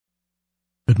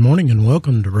morning and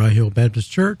welcome to Rye Hill Baptist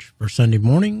Church for Sunday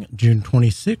morning, June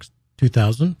 26,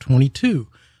 2022.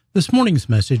 This morning's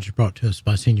message brought to us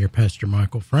by Senior Pastor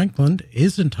Michael Franklin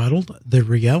is entitled The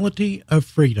Reality of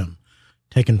Freedom,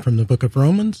 taken from the book of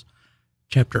Romans,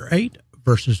 chapter 8,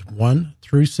 verses 1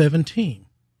 through 17.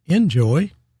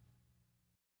 Enjoy.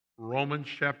 Romans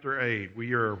chapter 8.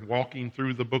 We are walking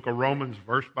through the book of Romans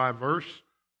verse by verse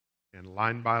and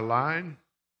line by line.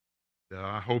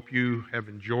 I hope you have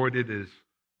enjoyed it as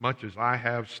much as I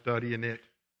have studying it.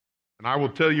 And I will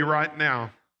tell you right now,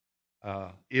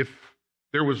 if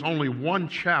there was only one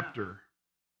chapter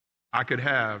I could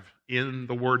have in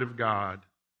the Word of God,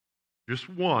 just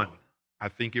one, I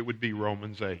think it would be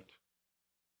Romans 8.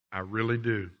 I really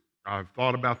do. I've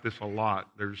thought about this a lot.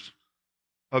 There's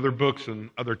other books and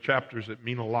other chapters that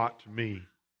mean a lot to me,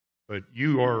 but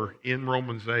you are in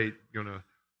Romans 8 going to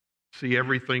see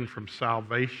everything from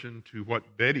salvation to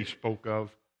what Betty spoke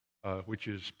of, which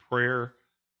is prayer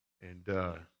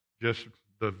and just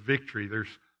the victory.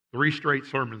 There's 3 straight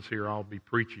sermons here I'll be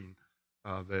preaching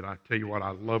that I tell you what, I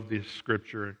love this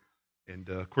scripture. And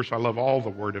of course, I love all the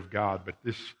Word of God, but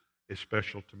this is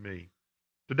special to me.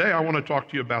 Today, I want to talk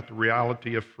to you about the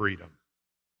reality of freedom.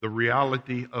 The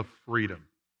reality of freedom.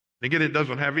 And again, it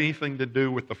doesn't have anything to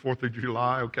do with the 4th of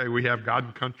July. Okay, we have God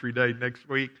and Country Day next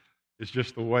week. It's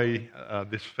just the way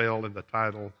this fell in the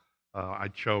title I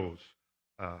chose.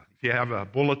 If you have a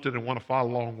bulletin and want to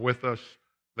follow along with us,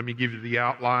 let me give you the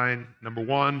outline. Number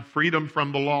 1, freedom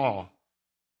from the law.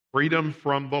 Freedom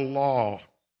from the law.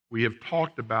 We have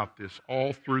talked about this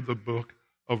all through the book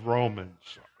of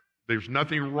Romans. There's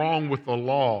nothing wrong with the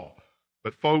law.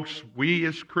 But folks, we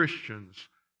as Christians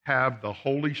have the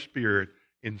Holy Spirit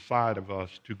inside of us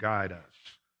to guide us.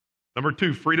 Number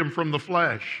 2, freedom from the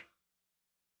flesh.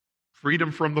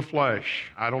 Freedom from the flesh.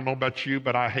 I don't know about you,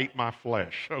 but I hate my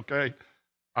flesh, okay?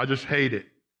 I just hate it.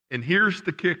 And here's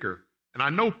the kicker. And I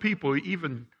know people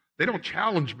even, they don't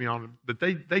challenge me on it, but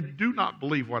they do not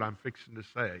believe what I'm fixing to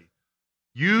say.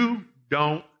 You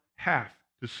don't have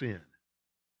to sin.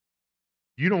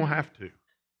 You don't have to.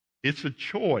 It's a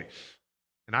choice.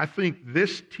 And I think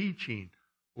this teaching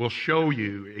will show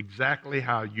you exactly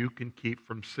how you can keep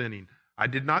from sinning. I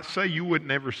did not say you would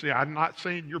never sin. I'm not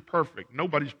saying you're perfect.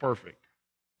 Nobody's perfect.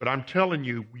 But I'm telling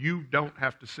you, you don't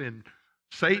have to sin.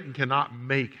 Satan cannot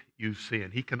make you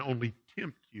sin. He can only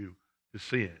tempt you to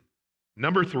sin.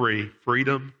 Number 3,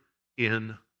 freedom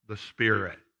in the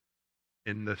Spirit.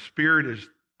 And the Spirit is,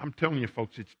 I'm telling you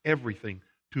folks, it's everything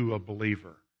to a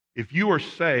believer. If you are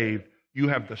saved, you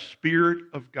have the Spirit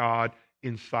of God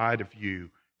inside of you.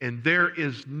 And there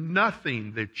is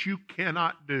nothing that you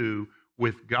cannot do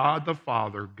with God the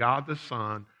Father, God the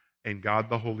Son, and God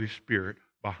the Holy Spirit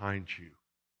behind you.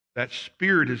 That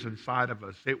Spirit is inside of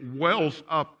us. It wells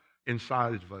up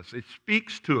inside of us. It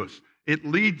speaks to us. It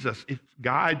leads us. It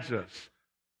guides us.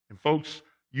 And folks,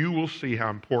 you will see how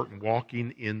important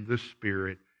walking in the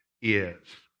Spirit is.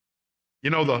 You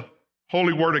know, the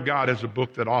Holy Word of God is a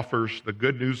book that offers the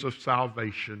good news of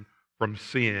salvation from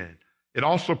sin. It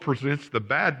also presents the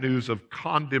bad news of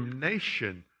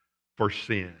condemnation for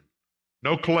sin.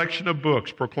 No collection of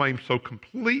books proclaims so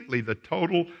completely the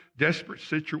total desperate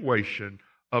situation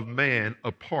of man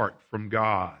apart from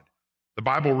God. The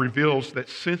Bible reveals that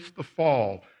since the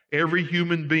fall, every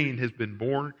human being has been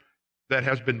born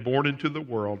into the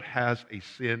world has a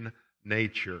sin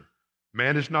nature.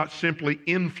 Man is not simply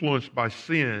influenced by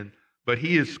sin, but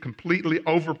he is completely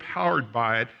overpowered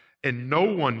by it, and no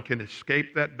one can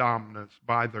escape that dominance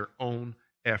by their own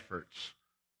efforts.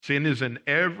 Sin is in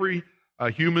every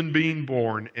human being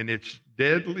born, and its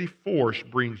deadly force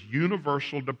brings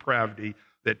universal depravity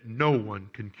that no one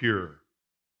can cure.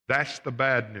 That's the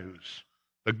bad news.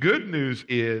 The good news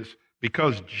is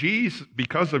because of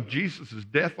Jesus'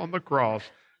 death on the cross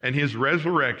and his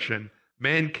resurrection,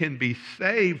 man can be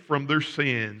saved from their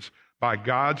sins by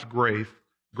God's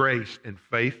grace and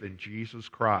faith in Jesus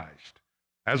Christ.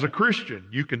 As a Christian,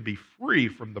 you can be free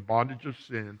from the bondage of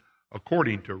sin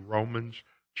according to Romans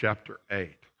chapter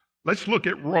 8. Let's look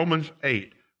at Romans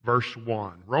 8, verse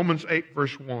 1. Romans 8,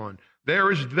 verse 1.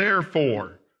 There is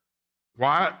therefore.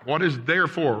 Why? What is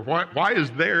therefore? Why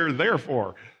is there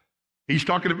therefore? He's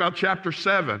talking about chapter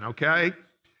 7, okay?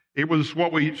 It was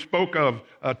what we spoke of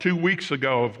 2 weeks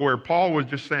ago, of where Paul was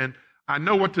just saying, I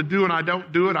know what to do and I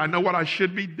don't do it. I know what I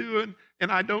should be doing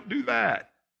and I don't do that.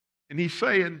 And he's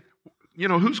saying, you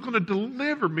know, who's going to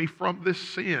deliver me from this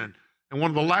sin? And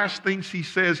one of the last things he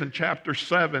says in chapter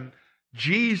 7,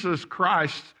 Jesus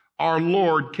Christ, our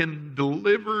Lord, can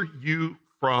deliver you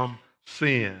from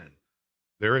sin.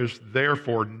 There is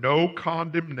therefore no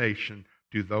condemnation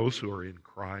to those who are in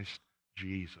Christ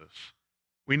Jesus.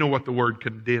 We know what the word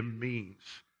condemn means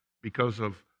because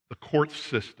of the court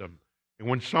system. And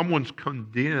when someone's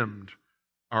condemned,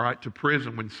 all right, to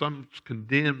prison, when someone's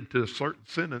condemned to a certain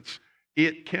sentence,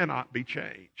 it cannot be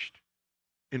changed.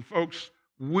 And folks,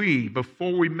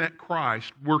 before we met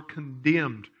Christ, were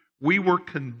condemned. We were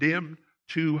condemned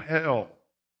to hell.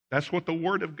 That's what the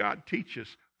Word of God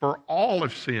teaches. For all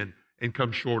have sinned and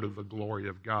come short of the glory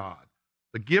of God.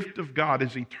 The gift of God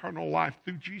is eternal life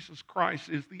through Jesus Christ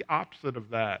is the opposite of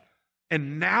that.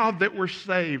 And now that we're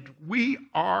saved, we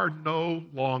are no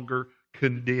longer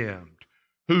condemned,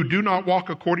 who do not walk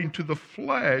according to the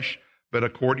flesh, but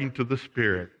according to the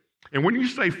Spirit. And when you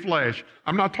say flesh,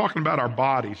 I'm not talking about our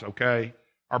bodies, okay?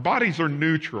 Our bodies are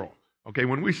neutral, okay?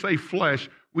 When we say flesh,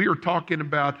 we are talking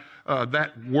about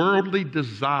that worldly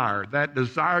desire, that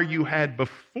desire you had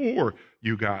before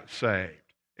you got saved.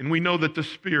 And we know that the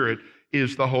Spirit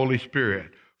is the Holy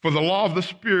Spirit. For the law of the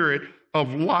Spirit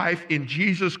of life in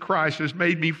Jesus Christ has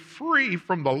made me free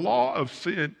from the law of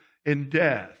sin and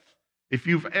death. If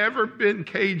you've ever been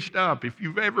caged up, if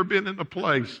you've ever been in a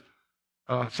place,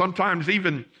 sometimes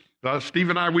even Steve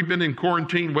and I, we've been in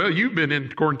quarantine. Well, you've been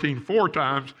in quarantine 4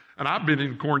 times, and I've been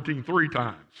in quarantine 3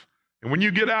 times. And when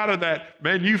you get out of that,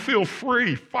 man, you feel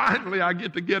free. Finally, I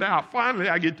get to get out. Finally,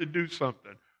 I get to do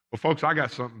something. Well, folks, I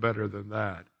got something better than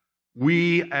that.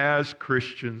 We as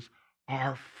Christians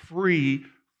are free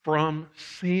from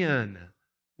sin.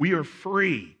 We are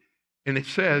free. And it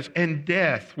says, and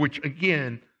death, which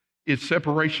again is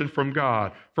separation from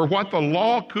God. For what the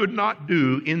law could not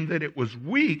do in that it was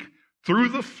weak through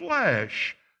the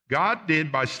flesh, God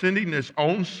did by sending his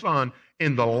own Son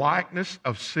in the likeness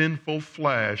of sinful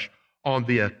flesh on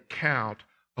the account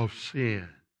of sin.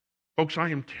 Folks, I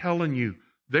am telling you,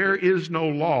 there is no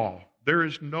law. There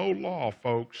is no law,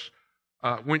 folks,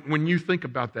 when you think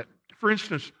about that. For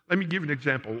instance, let me give you an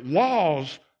example.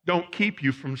 Laws don't keep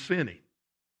you from sinning.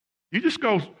 You just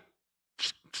go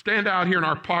stand out here in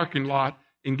our parking lot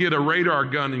and get a radar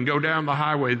gun and go down the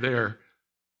highway there.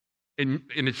 And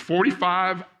it's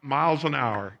 45 miles an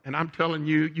hour. And I'm telling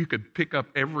you, you could pick up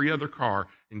every other car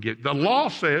and get. The law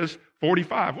says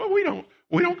 45. Well, we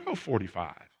don't go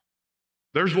 45.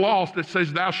 There's laws that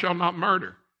says thou shalt not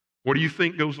murder. What do you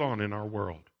think goes on in our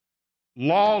world?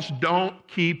 Laws don't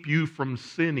keep you from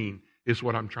sinning, is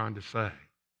what I'm trying to say.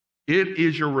 It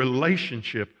is your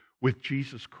relationship with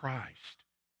Jesus Christ.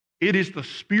 It is the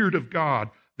Spirit of God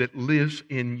that lives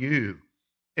in you.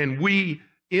 And we,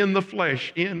 in the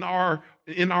flesh, in our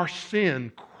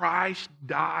sin, Christ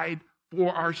died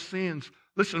for our sins.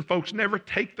 Listen, folks, never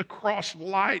take the cross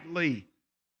lightly.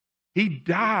 He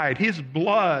died. His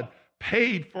blood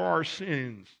paid for our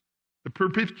sins. The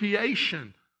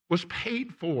propitiation was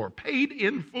paid for, paid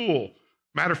in full.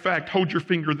 Matter of fact, hold your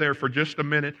finger there for just a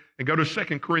minute and go to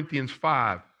 2 Corinthians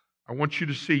 5. I want you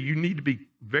to see, you need to be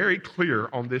very clear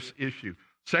on this issue.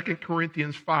 2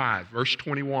 Corinthians 5, verse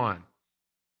 21.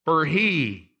 For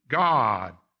he,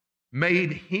 God,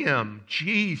 made him,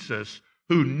 Jesus,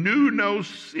 who knew no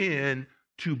sin,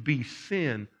 to be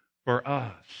sin for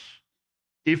us.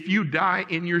 If you die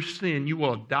in your sin, you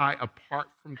will die apart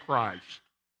from Christ.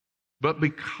 But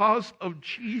because of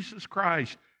Jesus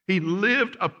Christ, he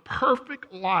lived a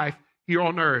perfect life here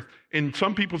on earth. And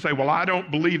some people say, well, I don't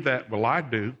believe that. Well, I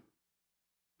do.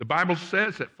 The Bible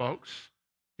says it, folks.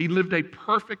 He lived a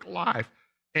perfect life,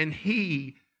 and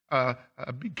he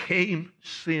became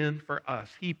sin for us.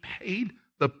 He paid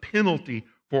the penalty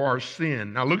for our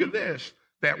sin. Now look at this,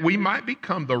 that we might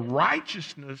become the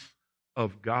righteousness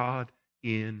of God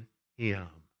in him.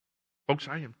 Folks,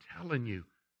 I am telling you,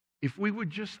 if we would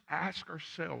just ask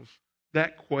ourselves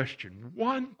that question,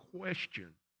 one question,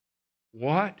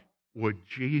 what would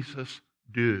Jesus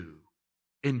do?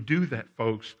 And do that,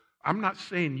 folks. I'm not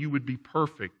saying you would be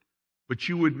perfect, but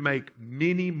you would make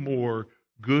many more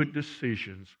good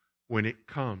decisions when it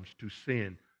comes to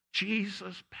sin.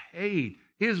 Jesus paid.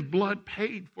 His blood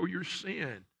paid for your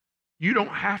sin. You don't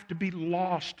have to be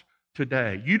lost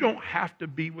today. You don't have to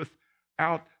be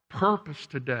without purpose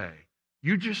today.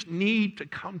 You just need to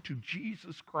come to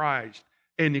Jesus Christ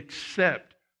and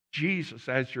accept Jesus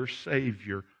as your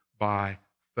Savior by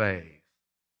faith.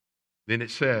 Then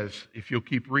it says, if you'll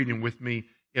keep reading with me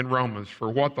in Romans, for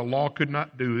what the law could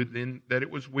not do, then that it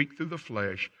was weak through the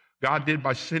flesh, God did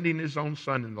by sending his own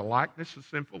Son in the likeness of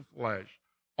sinful flesh.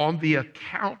 On the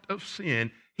account of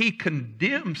sin, he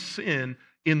condemned sin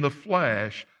in the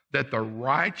flesh, that the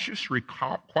righteous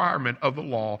requirement of the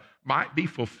law might be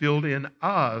fulfilled in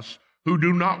us who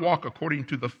do not walk according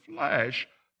to the flesh,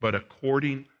 but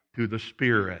according to the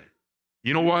Spirit.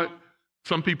 You know what?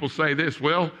 Some people say this,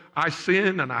 well, I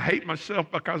sin and I hate myself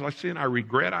because I sin. I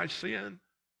regret I sin.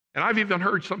 And I've even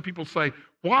heard some people say,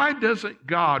 why doesn't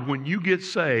God, when you get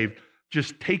saved,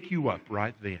 just take you up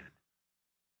right then?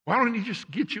 Why don't he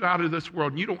just get you out of this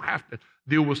world and you don't have to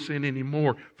deal with sin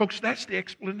anymore? Folks, that's the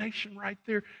explanation right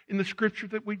there in the scripture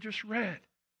that we just read.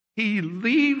 He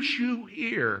leaves you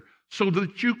here so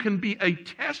that you can be a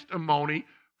testimony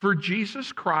for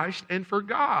Jesus Christ and for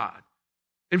God.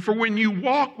 And for when you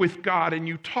walk with God and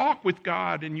you talk with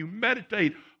God and you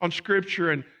meditate on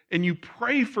Scripture and you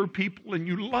pray for people and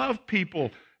you love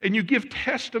people and you give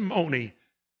testimony,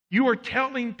 you are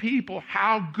telling people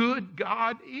how good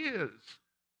God is.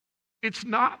 It's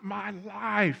not my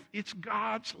life, it's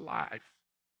God's life.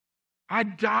 I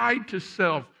died to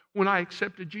self when I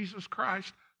accepted Jesus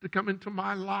Christ to come into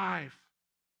my life.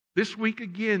 This week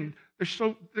again,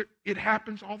 it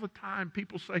happens all the time.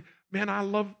 People say, man, I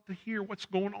love to hear what's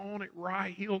going on at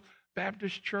Rye Hill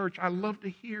Baptist Church. I love to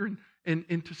hear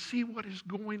and to see what is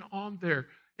going on there.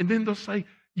 And then they'll say,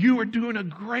 you are doing a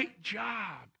great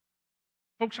job.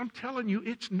 Folks, I'm telling you,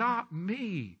 it's not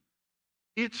me.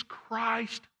 It's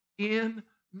Christ in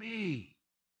me.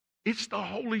 It's the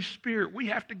Holy Spirit. We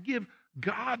have to give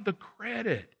God the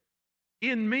credit.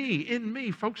 In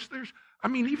me. Folks,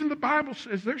 even the Bible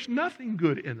says there's nothing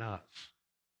good in us.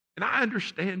 And I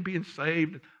understand being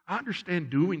saved. I understand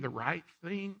doing the right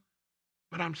thing.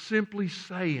 But I'm simply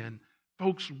saying,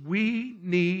 folks, we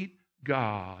need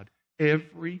God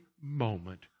every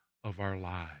moment of our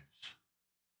lives.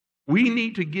 We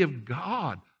need to give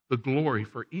God the glory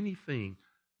for anything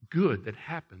good that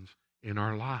happens in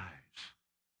our lives.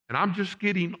 And I'm just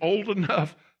getting old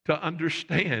enough to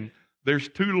understand there's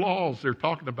two laws they're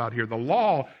talking about here. The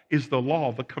law is the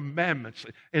law, the commandments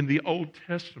in the Old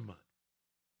Testament.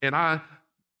 And I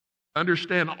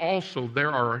understand also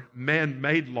there are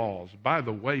man-made laws. By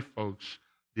the way, folks,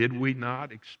 did we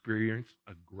not experience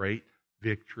a great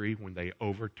victory when they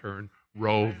overturned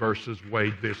Roe versus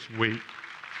Wade this week?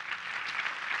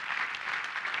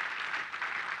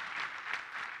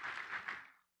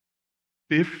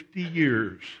 "50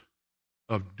 years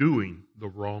of doing the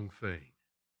wrong thing.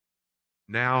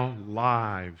 Now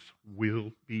lives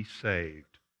will be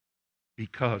saved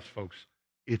because, folks,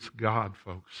 it's God,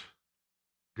 folks.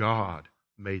 God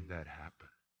made that happen.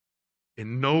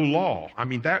 And no law.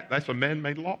 That's a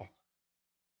man-made law.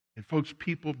 And folks,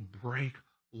 people break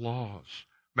laws.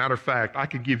 Matter of fact, I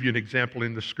could give you an example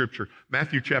in the scripture.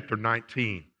 Matthew chapter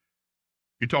 19.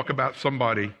 You talk about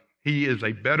somebody, he is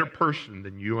a better person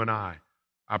than you and I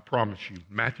promise you.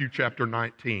 Matthew chapter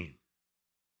 19.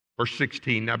 Verse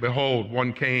 16, now behold,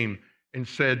 one came and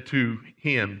said to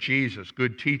him, Jesus,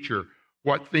 good teacher,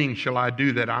 what things shall I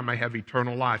do that I may have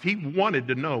eternal life? He wanted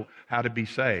to know how to be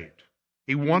saved.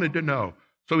 He wanted to know.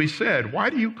 So he said, why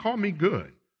do you call me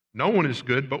good? No one is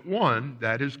good but one,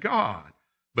 that is God.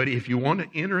 But if you want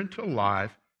to enter into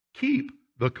life, keep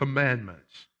the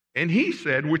commandments. And he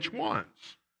said, which ones?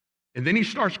 And then he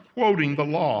starts quoting the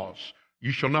laws.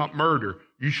 You shall not murder.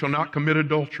 You shall not commit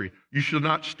adultery. You shall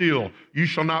not steal. You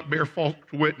shall not bear false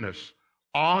witness.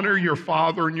 Honor your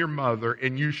father and your mother,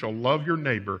 and you shall love your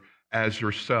neighbor as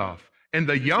yourself. And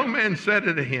the young man said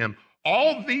unto him,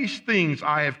 all these things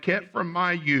I have kept from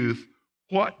my youth.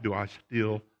 What do I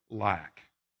still lack?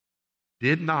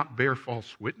 Did not bear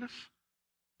false witness.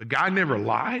 The guy never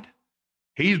lied.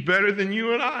 He's better than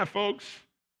you and I, folks.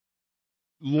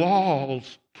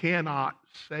 Laws cannot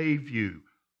save you.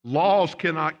 Laws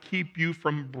cannot keep you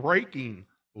from breaking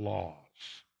laws.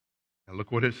 Now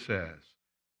look what it says.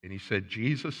 And he said,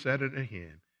 Jesus said unto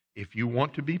him, if you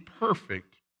want to be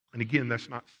perfect, and again, that's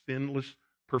not sinless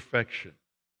perfection.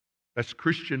 That's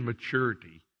Christian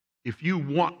maturity. If you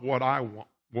want what I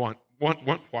want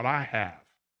what I have,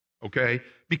 okay?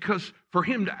 Because for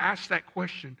him to ask that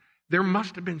question, there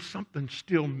must have been something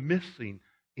still missing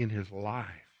in his life.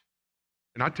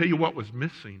 And I tell you what was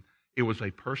missing. It was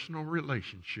a personal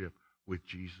relationship with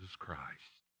Jesus Christ.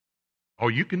 Oh,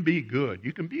 you can be good.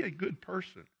 You can be a good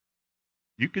person.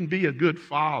 You can be a good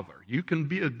father. You can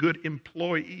be a good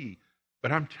employee.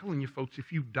 But I'm telling you, folks,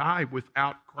 if you die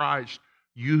without Christ,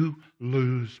 you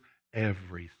lose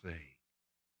everything.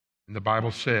 And the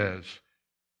Bible says,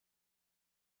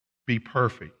 be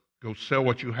perfect. Go sell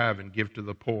what you have and give to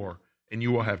the poor, and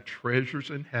you will have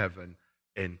treasures in heaven,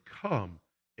 and come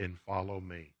and follow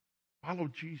me. Follow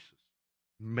Jesus.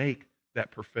 Make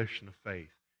that profession of faith.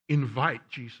 Invite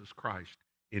Jesus Christ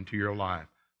into your life.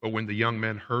 But when the young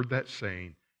man heard that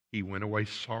saying, he went away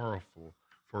sorrowful,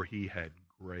 for he had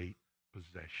great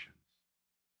possessions.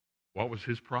 What was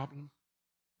his problem?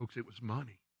 Folks, it was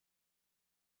money.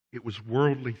 It was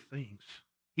worldly things.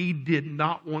 He did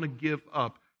not want to give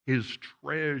up his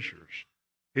treasures,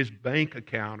 his bank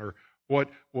account, or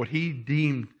what he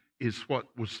deemed is what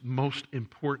was most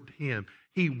important to him.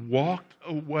 He walked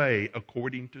away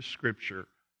according to Scripture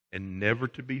and never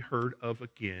to be heard of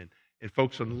again. And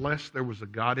folks, unless there was a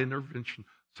God intervention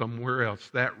somewhere else,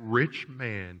 that rich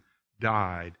man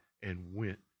died and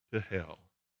went to hell.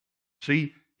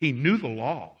 See, he knew the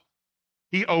law.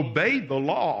 He obeyed the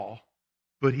law,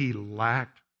 but he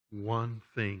lacked one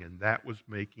thing, and that was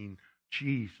making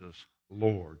Jesus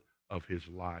Lord of his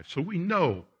life. So we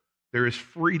know there is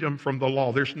freedom from the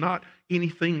law. There's not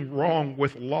anything wrong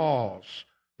with laws.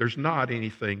 There's not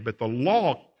anything, but the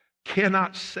law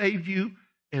cannot save you,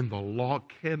 and the law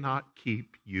cannot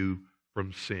keep you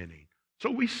from sinning.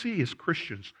 So we see as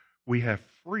Christians, we have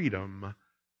freedom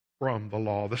from the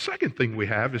law. The second thing we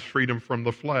have is freedom from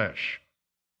the flesh.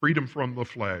 Freedom from the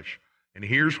flesh. And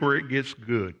here's where it gets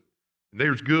good. And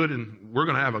there's good, and we're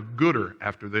going to have a gooder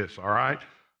after this, all right?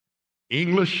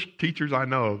 English teachers, I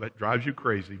know, that drives you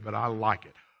crazy, but I like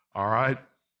it, all right?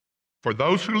 For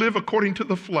those who live according to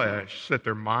the flesh, set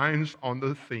their minds on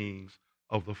the things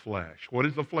of the flesh. What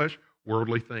is the flesh?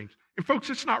 Worldly things. And folks,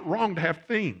 it's not wrong to have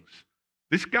things.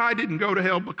 This guy didn't go to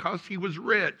hell because he was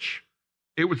rich.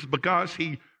 It was because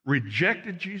he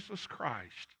rejected Jesus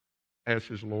Christ as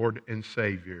his Lord and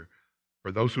Savior.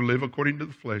 For those who live according to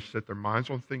the flesh set their minds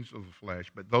on things of the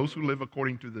flesh, but those who live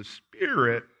according to the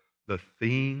Spirit, the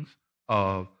things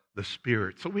of the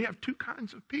Spirit. So we have two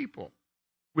kinds of people.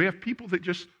 We have people that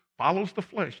just follows the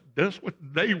flesh, does what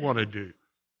they want to do.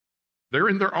 They're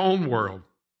in their own world.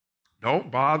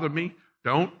 Don't bother me.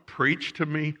 Don't preach to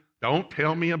me. Don't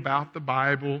tell me about the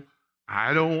Bible.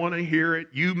 I don't want to hear it.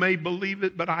 You may believe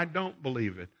it, but I don't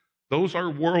believe it. Those are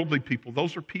worldly people.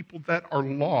 Those are people that are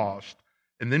lost.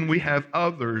 And then we have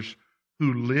others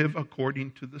who live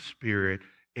according to the Spirit,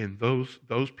 and those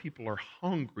people are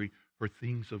hungry for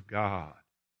things of God.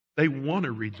 They want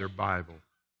to read their Bible.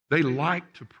 They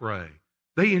like to pray.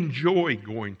 They enjoy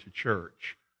going to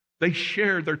church. They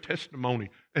share their testimony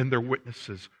and their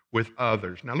witnesses with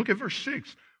others. Now look at verse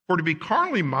 6. For to be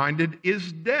carnally minded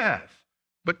is death,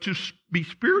 but to be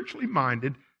spiritually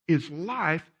minded is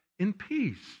life and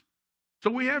peace. So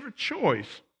we have a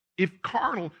choice. If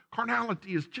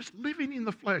carnality is just living in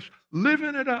the flesh,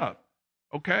 living it up,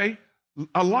 okay?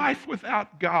 A life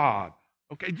without God,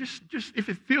 okay? Just if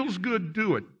it feels good,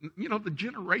 do it. You know, the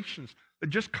generations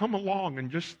that just come along and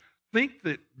just think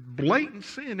that blatant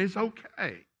sin is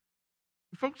okay.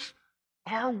 Folks,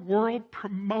 our world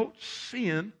promotes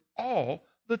sin all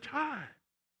the time.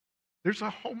 There's a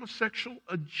homosexual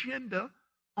agenda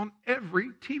on every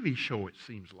TV show, it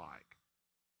seems like.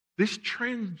 This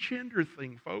transgender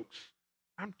thing, folks,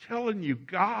 I'm telling you,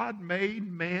 God made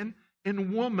man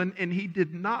and woman, and he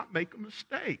did not make a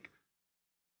mistake.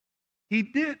 He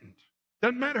didn't.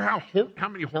 Doesn't matter how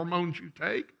many hormones you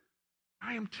take.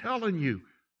 I am telling you,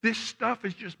 this stuff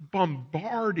is just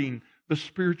bombarding the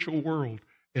spiritual world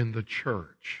and the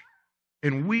church.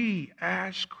 And we,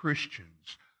 as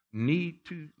Christians, need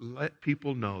to let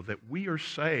people know that we are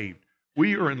saved.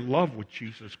 We are in love with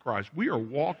Jesus Christ. We are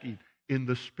walking in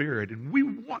the Spirit. And we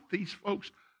want these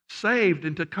folks saved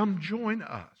and to come join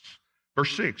us.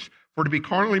 Verse 6, for to be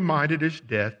carnally minded is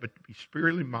death, but to be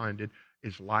spiritually minded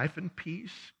is life and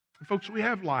peace. And folks, we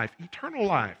have life, eternal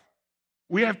life.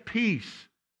 We have peace.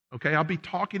 Okay, I'll be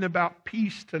talking about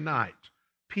peace tonight.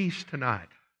 Peace tonight.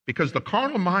 Because the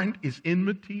carnal mind is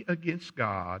enmity against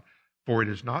God, for it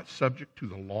is not subject to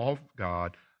the law of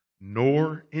God,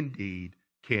 nor indeed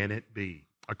can it be.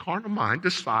 A carnal mind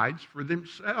decides for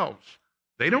themselves.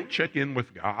 They don't check in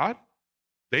with God.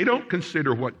 They don't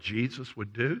consider what Jesus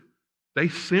would do. They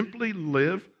simply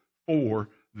live for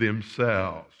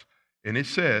themselves. And it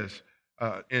says,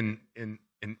 and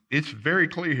it's very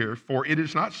clear here, for it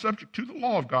is not subject to the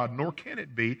law of God, nor can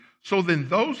it be. So then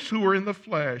those who are in the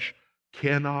flesh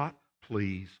cannot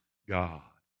please God.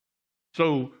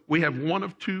 So we have one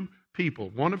of two people,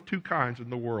 one of two kinds in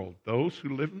the world, those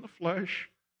who live in the flesh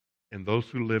and those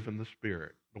who live in the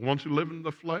Spirit. The ones who live in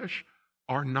the flesh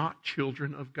are not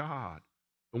children of God.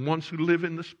 The ones who live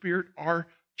in the Spirit are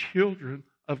children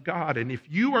of God. And if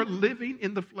you are living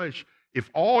in the flesh, if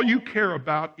all you care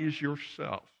about is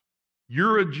yourself,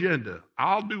 your agenda,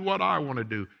 I'll do what I want to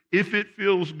do. If it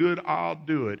feels good, I'll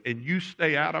do it. And you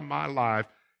stay out of my life.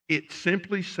 It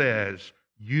simply says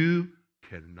you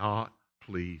cannot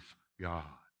please God.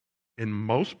 And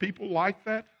most people like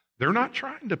that, they're not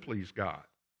trying to please God.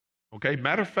 Okay?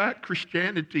 Matter of fact,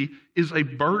 Christianity is a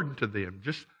burden to them.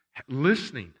 Just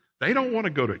listening. They don't want to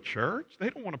go to church. They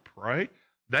don't want to pray.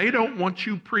 They don't want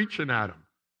you preaching at them.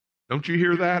 Don't you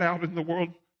hear that out in the world?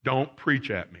 Don't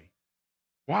preach at me.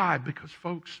 Why? Because,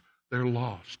 folks, they're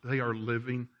lost. They are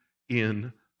living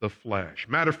in the flesh.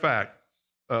 Matter of fact,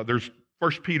 there's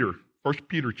First Peter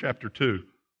chapter 2.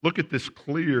 Look at this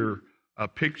clear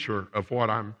picture of what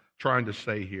I'm trying to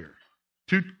say here.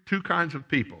 Two kinds of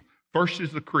people. First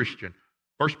is the Christian.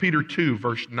 First Peter 2,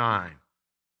 verse 9.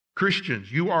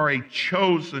 Christians, you are a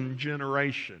chosen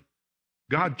generation.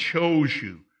 God chose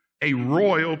you, a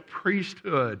royal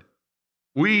priesthood.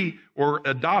 We were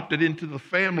adopted into the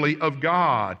family of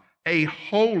God, a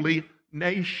holy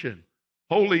nation.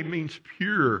 Holy means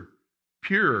pure,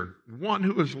 one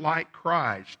who is like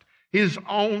Christ, his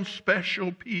own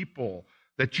special people,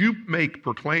 that you may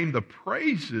proclaim the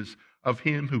praises of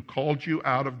him who called you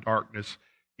out of darkness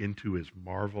into his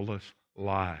marvelous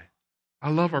light. I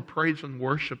love our praise and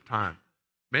worship time.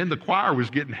 Man, the choir was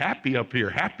getting happy up here,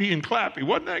 happy and clappy.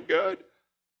 Wasn't that good?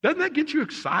 Doesn't that get you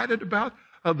excited about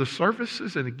the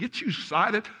services, and it gets you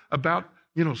excited about,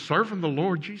 serving the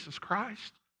Lord Jesus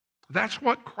Christ? That's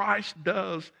what Christ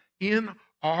does in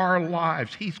our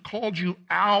lives. He's called you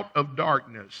out of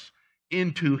darkness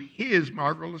into his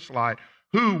marvelous light,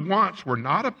 who once were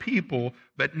not a people,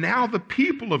 but now the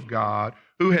people of God,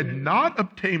 who had not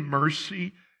obtained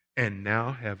mercy and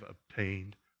now have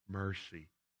obtained mercy.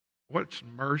 What's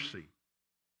mercy?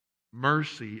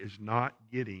 Mercy is not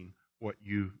getting what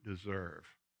you deserve.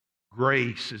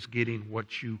 Grace is getting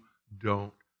what you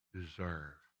don't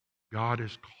deserve. God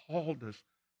has called us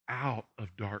out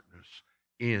of darkness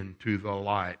into the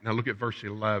light. Now look at verse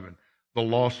 11. The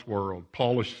lost world.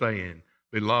 Paul is saying,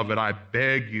 Beloved, I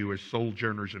beg you as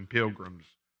sojourners and pilgrims,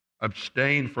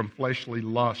 abstain from fleshly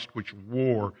lust which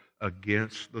war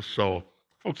against the soul.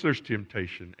 Folks, there's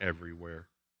temptation everywhere.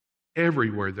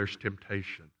 Everywhere there's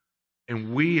temptation.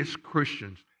 And we as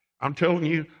Christians, I'm telling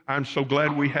you, I'm so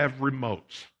glad we have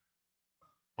remotes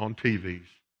on TVs.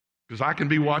 Because I can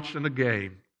be watching a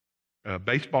game, a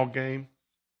baseball game,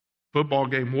 football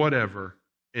game, whatever,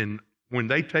 and when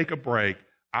they take a break,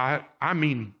 I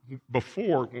mean,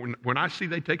 before, when I see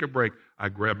they take a break, I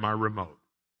grab my remote.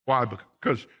 Why?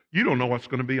 Because you don't know what's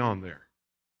going to be on there.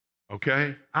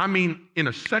 Okay? I mean, in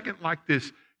a second like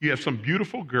this, you have some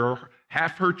beautiful girl,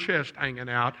 half her chest hanging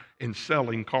out and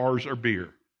selling cars or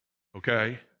beer.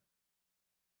 Okay?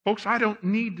 Folks, I don't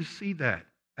need to see that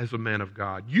as a man of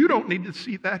God. You don't need to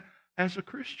see that as a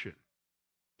Christian.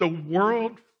 The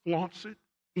world flaunts it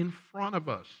in front of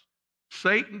us.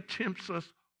 Satan tempts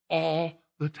us all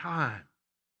the time.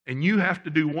 And you have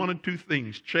to do one of two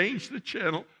things: change the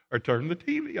channel or turn the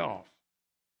TV off.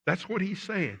 That's what he's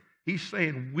saying. He's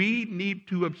saying we need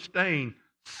to abstain.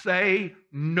 Say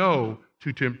no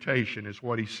to temptation is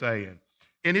what he's saying.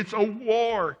 And it's a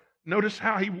war. Notice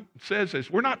how he says this.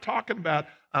 We're not talking about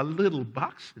a little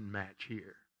boxing match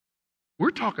here. We're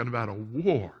talking about a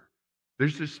war.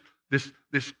 There's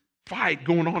this fight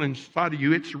going on inside of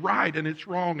you. It's right and it's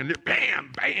wrong, and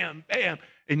bam, bam, bam.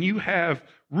 And you have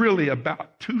really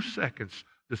about 2 seconds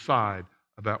to decide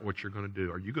about what you're going to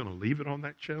do. Are you going to leave it on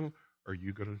that channel, or are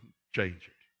you going to change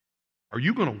it? Are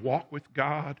you going to walk with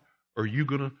God, or are you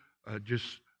going to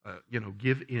just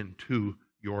give in to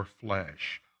your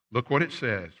flesh? Look what it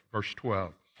says, verse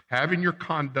 12. Having your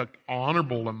conduct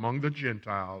honorable among the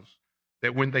Gentiles,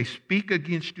 that when they speak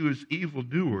against you as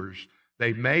evildoers,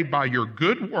 they may, by your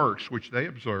good works which they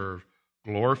observe,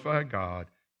 glorify God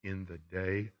in the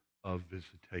day of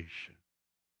visitation.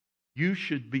 You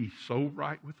should be so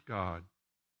right with God.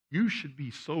 You should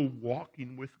be so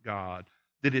walking with God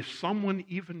that if someone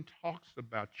even talks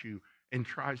about you and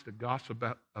tries to gossip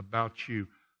about you,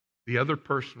 the other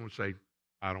person would say,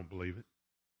 I don't believe it.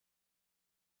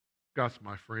 Gus,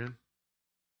 my friend,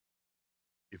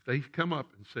 if they come up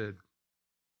and said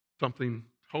something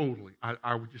totally,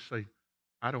 I would just say,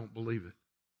 I don't believe it.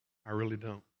 I really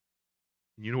don't.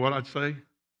 And you know what I'd say?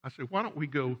 I'd say, why don't we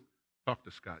go talk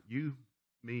to Scott? You,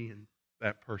 me, and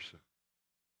that person.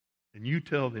 And you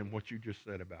tell them what you just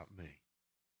said about me.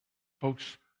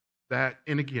 Folks,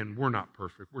 and again, we're not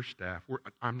perfect. We're staff.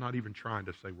 I'm not even trying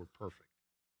to say we're perfect.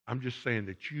 I'm just saying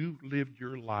that you lived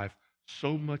your life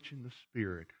so much in the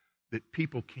Spirit that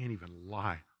people can't even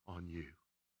lie on you.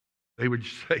 They would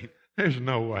just say, there's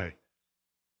no way.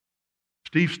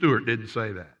 Steve Stewart didn't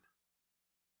say that.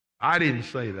 I didn't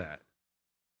say that.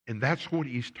 And that's what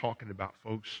he's talking about,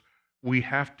 folks. We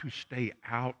have to stay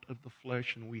out of the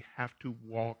flesh, and we have to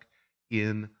walk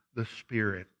in the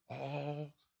Spirit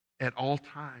at all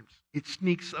times. It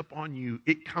sneaks up on you.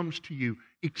 It comes to you.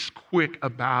 It's quick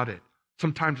about it.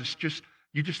 Sometimes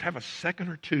you just have a second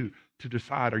or two to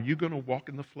decide, are you going to walk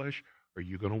in the flesh, or are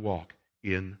you going to walk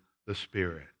in the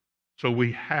Spirit? So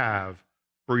we have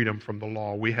freedom from the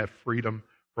law. We have freedom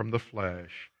from the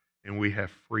flesh, and we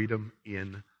have freedom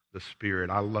in the Spirit.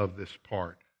 I love this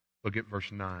part. Look at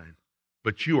verse 9.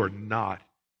 But you are not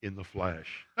in the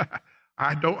flesh.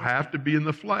 I don't have to be in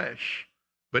the flesh,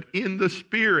 but in the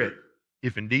Spirit,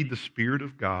 if indeed the Spirit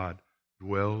of God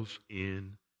dwells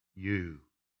in you.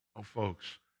 Oh, folks,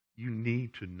 you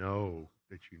need to know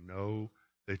that you know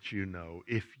that you know.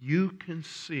 If you can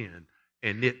sin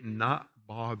and it not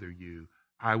bother you,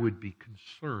 I would be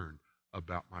concerned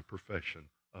about my profession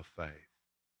of faith.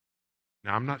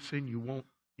 Now, I'm not saying you won't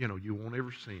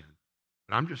ever sin.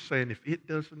 But I'm just saying if it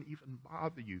doesn't even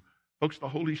bother you, folks, the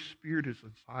Holy Spirit is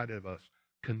inside of us,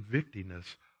 convicting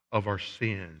us of our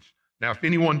sins. Now, if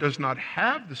anyone does not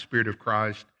have the Spirit of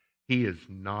Christ, he is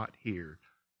not here.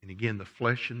 And again, the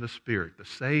flesh and the spirit, the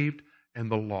saved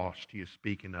and the lost he is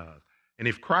speaking of. And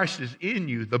if Christ is in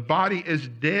you, the body is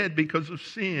dead because of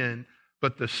sin,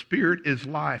 but the spirit is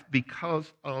life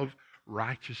because of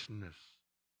righteousness.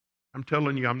 I'm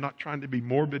telling you, I'm not trying to be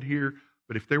morbid here,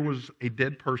 but if there was a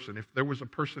dead person, if there was a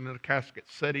person in a casket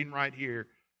sitting right here,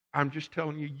 I'm just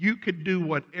telling you, you could do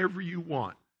whatever you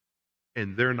want,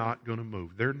 and they're not going to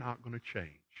move. They're not going to change.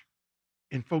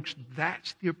 And folks,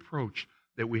 that's the approach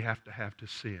that we have to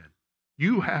sin.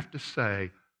 You have to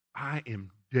say, I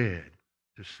am dead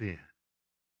to sin.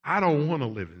 I don't want to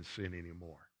live in sin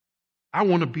anymore. I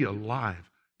want to be alive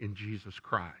in Jesus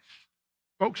Christ.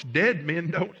 Folks, dead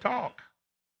men don't talk.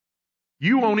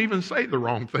 You won't even say the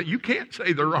wrong thing. You can't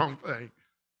say the wrong thing.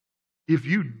 If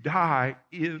you die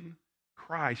in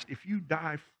Christ, if you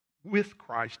die with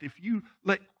Christ, if you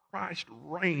let Christ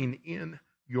reign in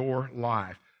your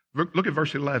life. Look at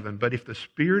verse 11. But if the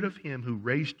Spirit of him who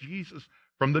raised Jesus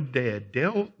from the dead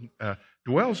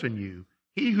dwells in you,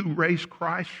 he who raised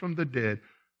Christ from the dead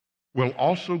will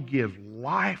also give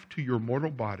life to your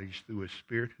mortal bodies through his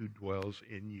Spirit who dwells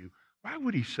in you. Why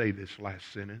would he say this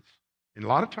last sentence? And a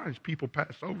lot of times people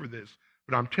pass over this,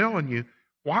 but I'm telling you,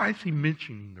 why is he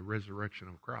mentioning the resurrection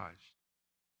of Christ?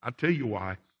 I'll tell you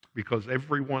why. Because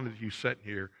every one of you sitting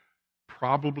here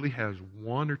probably has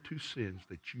one or two sins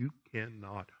that you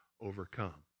cannot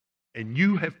overcome. And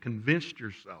you have convinced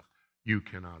yourself you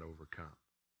cannot overcome.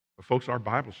 But folks, our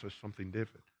Bible says something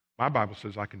different. My Bible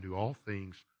says I can do all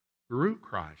things through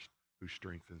Christ who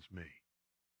strengthens me.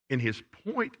 And his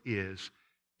point is,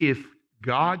 if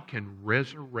God can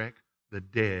resurrect the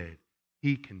dead,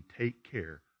 he can take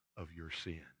care of your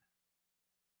sin.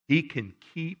 He can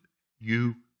keep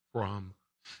you from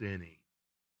sinning.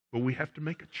 But we have to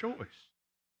make a choice.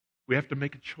 We have to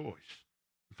make a choice.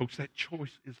 And folks, that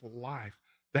choice is life.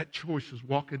 That choice is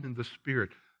walking in the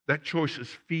Spirit. That choice is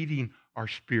feeding our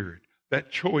spirit.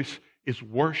 That choice is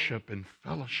worship and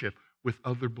fellowship with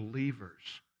other believers.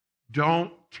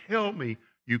 Don't tell me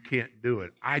you can't do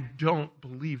it. I don't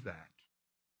believe that.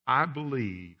 I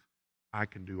believe I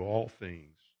can do all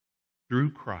things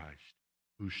through Christ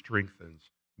who strengthens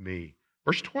me.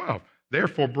 Verse 12,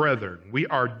 therefore, brethren, we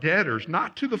are debtors,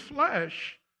 not to the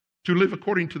flesh, to live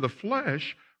according to the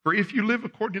flesh. For if you live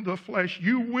according to the flesh,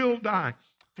 you will die.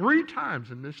 3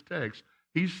 times in this text,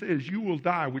 he says you will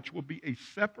die, which will be a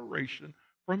separation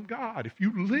from God if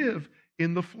you live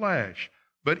in the flesh.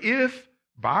 But if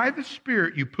by the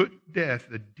Spirit you put to death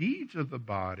the deeds of the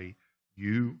body,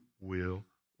 you will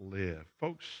live.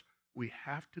 Folks, we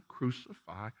have to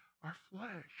crucify our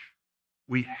flesh.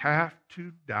 We have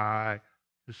to die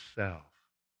to self.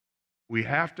 We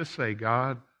have to say,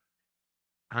 God,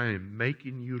 I am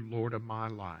making you Lord of my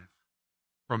life.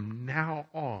 From now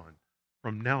on,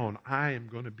 I am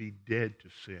going to be dead to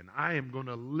sin. I am going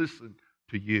to listen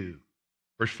to you.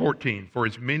 Verse 14, for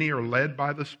as many are led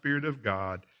by the Spirit of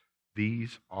God,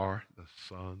 these are the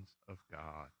sons of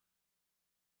God.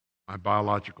 My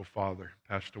biological father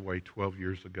passed away 12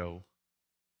 years ago,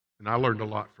 and I learned a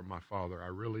lot from my father. I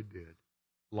really did.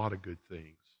 A lot of good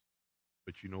things.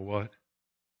 But you know what?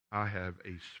 I have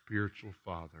a spiritual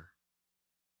father.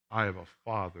 I have a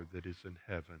Father that is in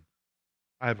heaven.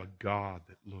 I have a God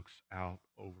that looks out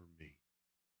over me.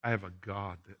 I have a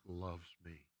God that loves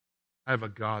me. I have a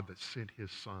God that sent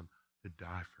his Son to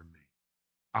die for me.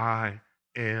 I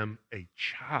am a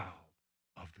child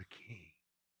of the King.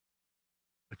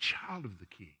 A child of the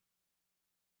King.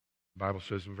 The Bible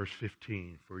says in verse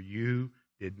 15, for you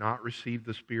did not receive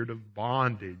the spirit of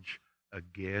bondage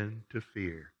again to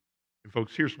fear. And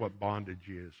folks, here's what bondage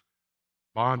is.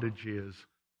 Bondage is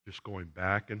just going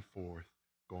back and forth,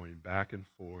 going back and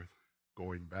forth,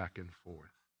 going back and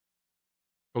forth.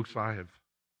 Folks, I have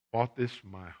fought this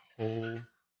my whole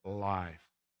life.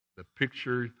 The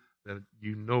picture that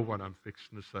you know what I'm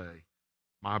fixing to say.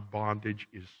 My bondage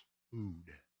is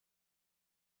food.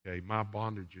 Okay, my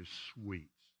bondage is sweets.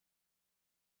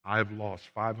 I have lost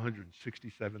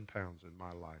 567 pounds in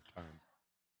my lifetime.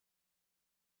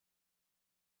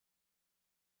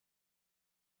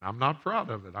 I'm not proud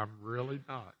of it. I'm really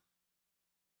not.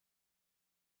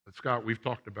 But Scott, we've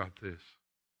talked about this.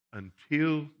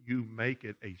 Until you make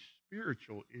it a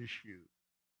spiritual issue,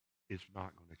 it's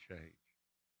not going to change.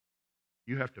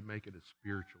 You have to make it a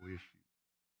spiritual issue.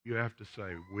 You have to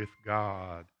say, with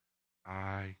God,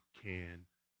 I can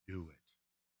do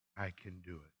it. I can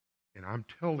do it. And I'm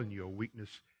telling you a weakness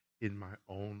in my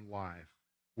own life.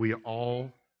 We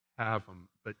all have them,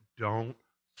 but don't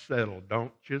settle.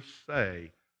 Don't just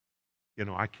say,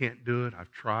 I can't do it.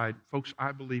 I've tried. Folks,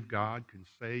 I believe God can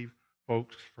save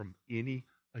folks from any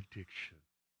addiction.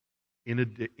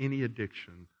 Any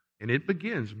addiction. And it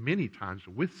begins many times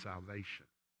with salvation.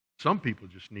 Some people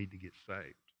just need to get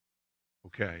saved.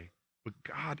 Okay? But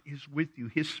God is with you.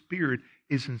 His Spirit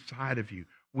is inside of you.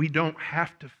 We don't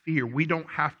have to fear. We don't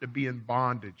have to be in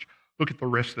bondage. Look at the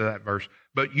rest of that verse.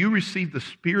 But you receive the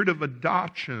Spirit of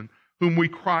adoption, whom we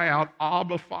cry out,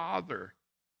 Abba, Father.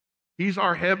 He's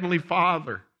our Heavenly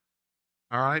Father.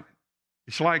 All right?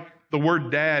 It's like the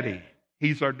word daddy.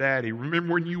 He's our daddy.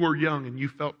 Remember when you were young and you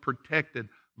felt protected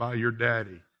by your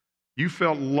daddy? You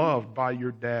felt loved by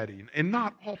your daddy. And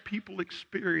not all people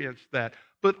experience that,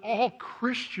 but all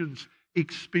Christians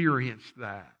experience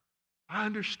that. I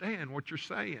understand what you're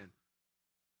saying.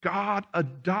 God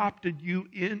adopted you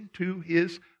into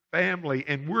His family,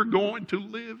 and we're going to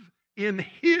live in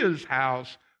His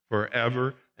house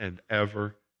forever and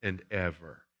ever and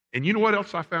ever. And you know what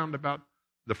else I found about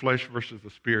the flesh versus the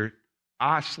spirit?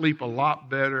 I sleep a lot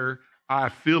better. I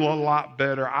feel a lot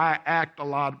better. I act a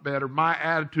lot better. My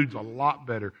attitude's a lot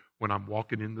better when I'm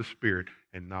walking in the Spirit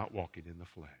and not walking in the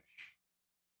flesh.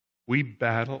 We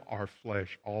battle our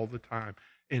flesh all the time.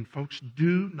 And folks,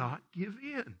 do not give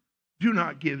in. Do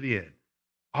not give in.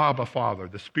 Abba, Father,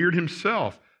 the Spirit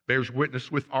Himself bears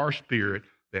witness with our spirit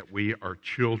that we are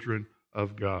children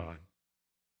of God.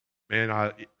 Man,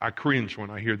 I cringe when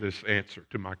I hear this answer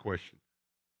to my question.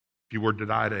 If you were to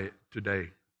die today,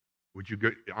 would you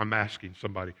go? I'm asking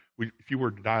somebody, if you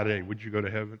were to die today, would you go to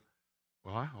heaven?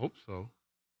 Well, I hope so.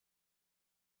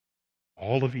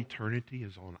 All of eternity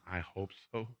is on I hope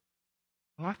so.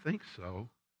 Well, I think so.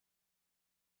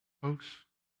 Folks,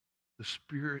 the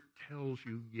Spirit tells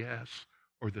you yes,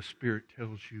 or the Spirit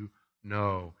tells you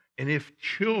no. And if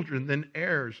children, then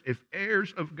heirs. If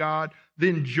heirs of God,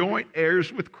 then joint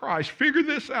heirs with Christ. Figure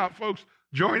this out, folks.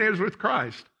 Joint heirs with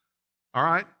Christ. All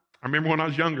right? I remember when I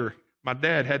was younger, my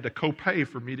dad had to co-pay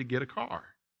for me to get a car.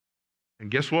 And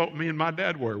guess what me and my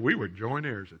dad were? We were joint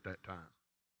heirs at that time.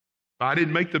 If I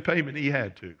didn't make the payment, he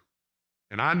had to.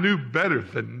 And I knew better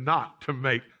than not to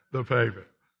make the payment.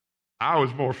 I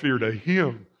was more feared of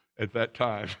him at that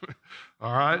time.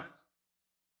 All right?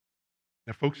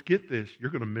 Now, folks, get this.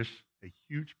 You're going to miss a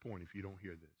huge point if you don't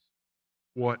hear this.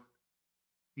 What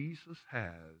Jesus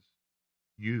has,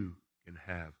 you can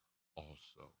have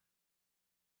also.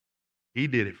 He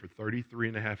did it for 33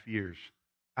 and a half years.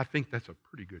 I think that's a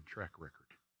pretty good track record.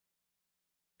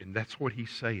 And that's what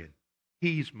He's saying.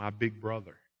 He's my big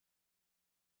brother.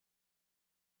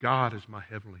 God is my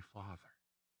Heavenly Father.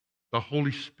 The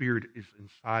Holy Spirit is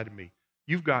inside of me.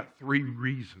 You've got 3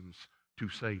 reasons to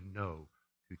say no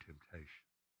to temptation.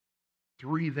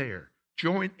 3 there.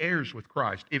 Joint heirs with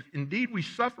Christ. If indeed we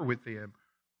suffer with Him,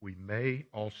 we may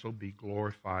also be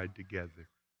glorified together.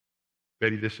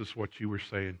 Betty, this is what you were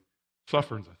saying.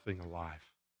 Suffering's a thing of life.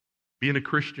 Being a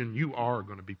Christian, you are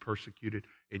going to be persecuted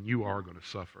and you are going to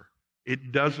suffer.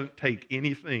 It doesn't take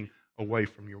anything away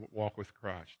from your walk with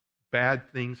Christ. Bad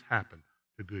things happen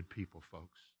to good people,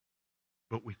 folks.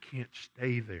 But we can't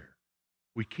stay there.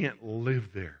 We can't live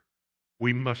there.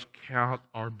 We must count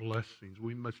our blessings.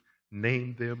 We must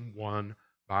name them one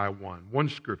by one. One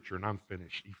scripture, and I'm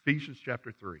finished. Ephesians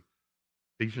chapter 3.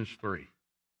 Ephesians 3,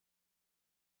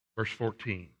 verse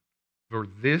 14. For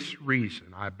this reason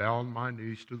I bow on my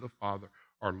knees to the Father,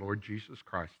 our Lord Jesus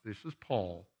Christ. This is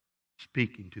Paul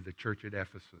speaking to the church at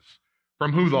Ephesus,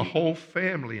 from whom the whole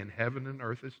family in heaven and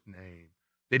earth is named,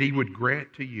 that He would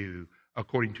grant to you,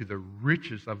 according to the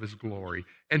riches of His glory,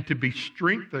 and to be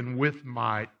strengthened with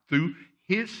might through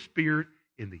His Spirit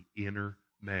in the inner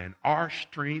man. Our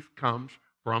strength comes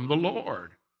from the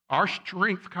Lord. Our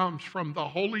strength comes from the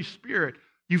Holy Spirit.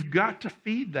 You've got to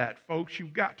feed that, folks.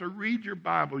 You've got to read your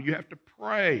Bible. You have to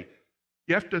pray.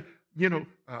 You have to,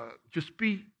 just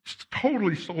be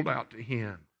totally sold out to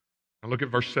Him. Now look at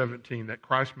verse 17, that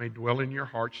Christ may dwell in your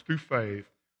hearts through faith,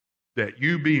 that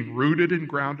you being rooted and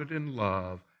grounded in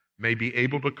love may be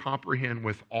able to comprehend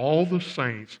with all the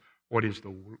saints what is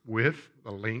the width,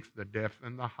 the length, the depth,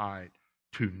 and the height,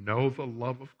 to know the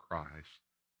love of Christ,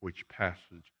 which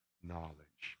passes knowledge.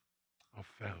 Oh,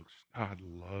 folks, God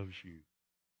loves you.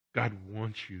 God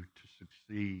wants you to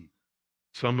succeed.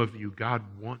 Some of you, God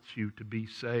wants you to be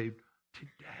saved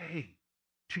today.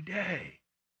 Today.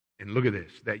 And look at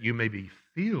this, that you may be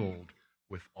filled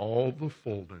with all the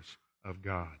fullness of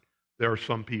God. There are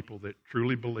some people that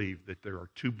truly believe that there are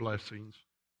two blessings.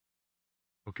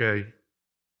 Okay?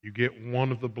 You get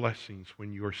one of the blessings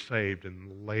when you're saved,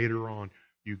 and later on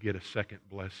you get a second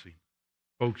blessing.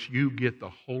 Folks, you get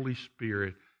the Holy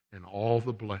Spirit and all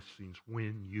the blessings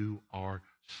when you are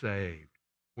saved,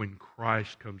 when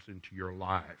Christ comes into your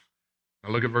life.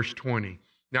 Now look at verse 20.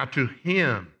 Now to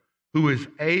him who is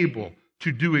able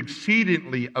to do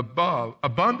exceedingly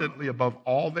abundantly above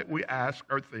all that we ask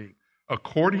or think,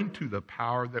 according to the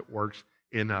power that works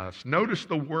in us. Notice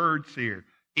the words here,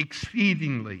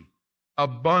 exceedingly,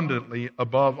 abundantly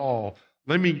above all.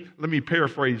 Let me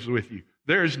paraphrase with you.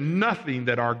 There's nothing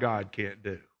that our God can't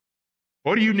do.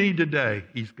 What do you need today?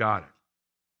 He's got it.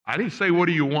 I didn't say, what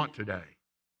do you want today?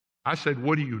 I said,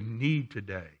 what do you need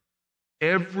today?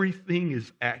 Everything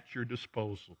is at your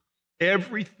disposal.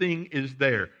 Everything is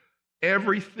there.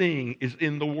 Everything is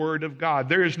in the Word of God.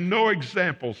 There is no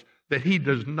examples that He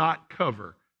does not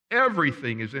cover.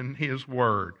 Everything is in His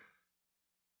Word.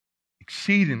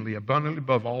 Exceedingly, abundantly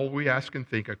above all we ask and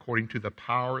think, according to the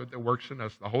power that works in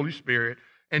us, the Holy Spirit.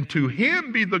 And to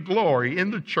Him be the glory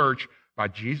in the church by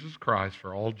Jesus Christ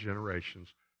for all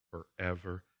generations,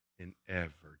 forever and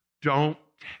ever. Don't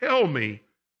tell me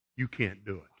you can't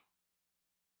do it.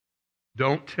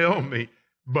 Don't tell me,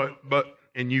 but,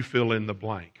 and you fill in the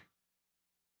blank.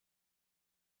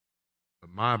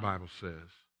 But my Bible says,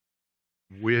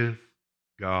 with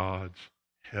God's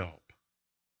help,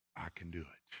 I can do it.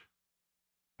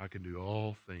 I can do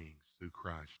all things through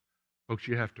Christ. Folks,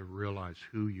 you have to realize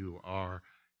who you are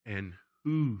and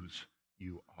whose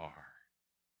you are.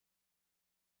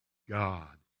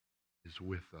 God is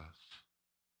with us.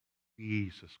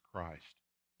 Jesus Christ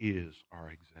is our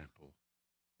example.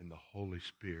 And the Holy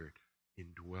Spirit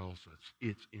indwells us.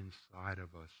 It's inside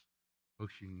of us.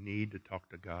 Folks, you need to talk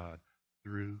to God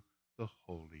through the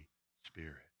Holy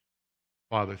Spirit.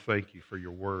 Father, thank you for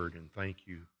your word, and thank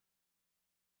you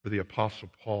for the Apostle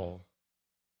Paul.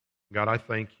 God, I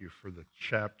thank you for the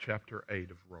chapter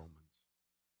 8 of Romans.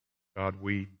 God,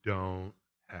 we don't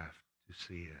have to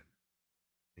sin.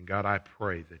 And God, I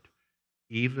pray that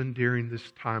even during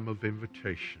this time of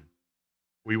invitation,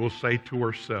 we will say to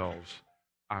ourselves,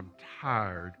 I'm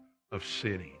tired of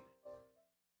sinning.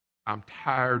 I'm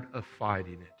tired of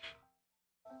fighting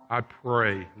it. I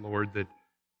pray, Lord, that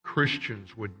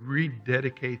Christians would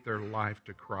rededicate their life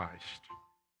to Christ,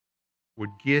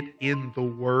 would get in the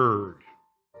Word.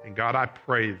 And God, I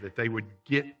pray that they would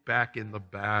get back in the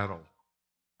battle.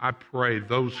 I pray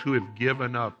those who have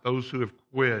given up, those who have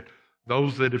quit,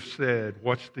 those that have said,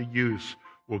 what's the use,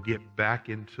 will get back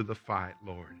into the fight,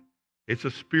 Lord. It's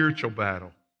a spiritual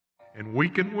battle, and we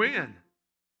can win.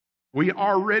 We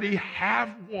already have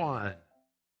won.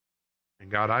 And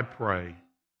God, I pray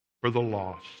for the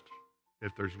lost.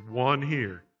 If there's one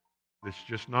here that's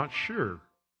just not sure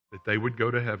that they would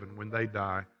go to heaven when they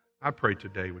die, I pray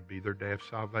today would be their day of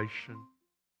salvation.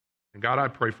 And God, I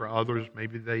pray for others.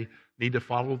 Maybe they need to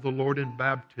follow the Lord in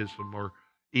baptism, or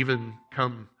even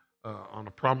come on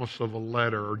a promise of a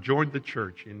letter, or join the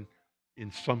church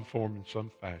in some form, in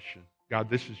some fashion. God,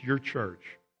 this is your church.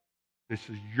 This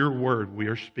is your word we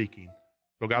are speaking.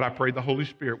 So God, I pray the Holy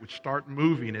Spirit would start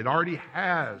moving. It already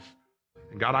has.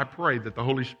 And God, I pray that the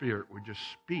Holy Spirit would just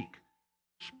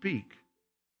speak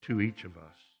to each of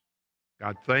us.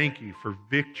 God, thank you for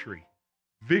victory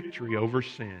over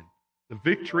sin. The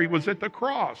victory was at the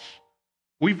cross.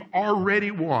 We've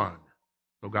already won.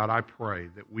 So God, I pray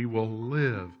that we will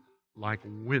live like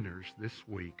winners this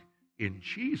week. In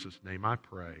Jesus' name I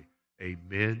pray.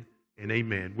 Amen and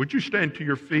amen. Would you stand to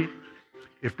your feet?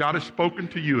 If God has spoken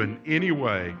to you in any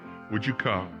way, would you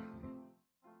come?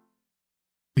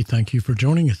 We thank you for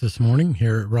joining us this morning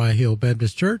here at Rye Hill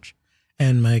Baptist Church,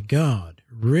 and may God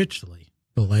richly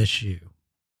bless you.